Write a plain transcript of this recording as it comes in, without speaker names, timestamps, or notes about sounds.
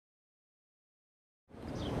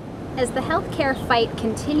As the healthcare fight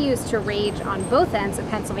continues to rage on both ends of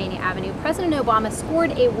Pennsylvania Avenue, President Obama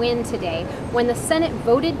scored a win today when the Senate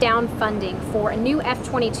voted down funding for a new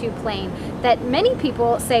F-22 plane that many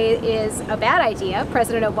people say is a bad idea.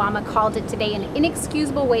 President Obama called it today an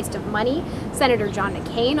inexcusable waste of money. Senator John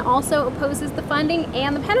McCain also opposes the funding,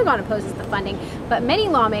 and the Pentagon opposes the funding, but many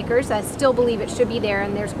lawmakers still believe it should be there,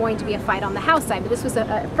 and there's going to be a fight on the House side. But this was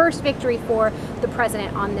a first victory for the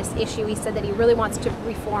president on this issue. He said that he really wants to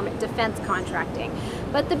reform defense contracting.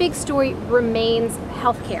 But the big story remains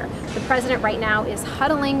healthcare. The president right now is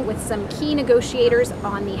huddling with some key negotiators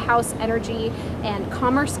on the House Energy and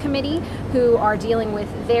Commerce Committee who are dealing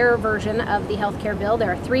with their version of the healthcare bill.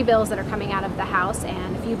 There are 3 bills that are coming out of the House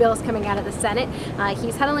and a few bills coming out of the Senate.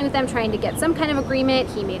 He's huddling with them trying to get some kind of agreement.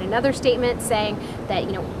 He made another statement saying that,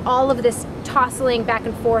 all of this tossing back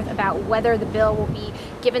and forth about whether the bill will be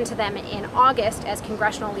given to them in August, as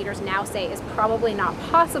congressional leaders now say is probably not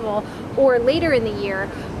possible, or later in the year,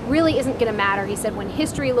 really isn't going to matter. He said when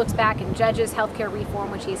history looks back and judges healthcare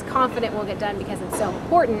reform, which he's confident will get done because it's so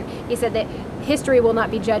important, he said that history will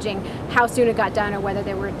not be judging how soon it got done or whether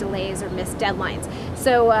there were delays or missed deadlines.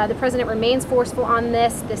 So the president remains forceful on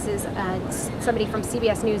this. This is somebody from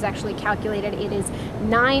CBS News actually calculated it is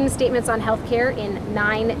 9 statements on healthcare in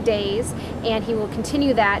 9 days, and he will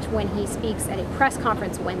continue that when he speaks at a press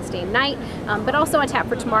conference Wednesday night. But also on tap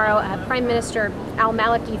for tomorrow, Prime Minister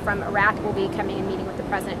al-Maliki from Iraq will be coming and meeting with the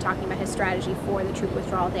president, talking about his strategy for the troop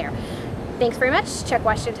withdrawal there. Thanks very much. Check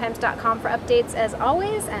WashingtonTimes.com for updates as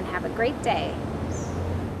always, and have a great day.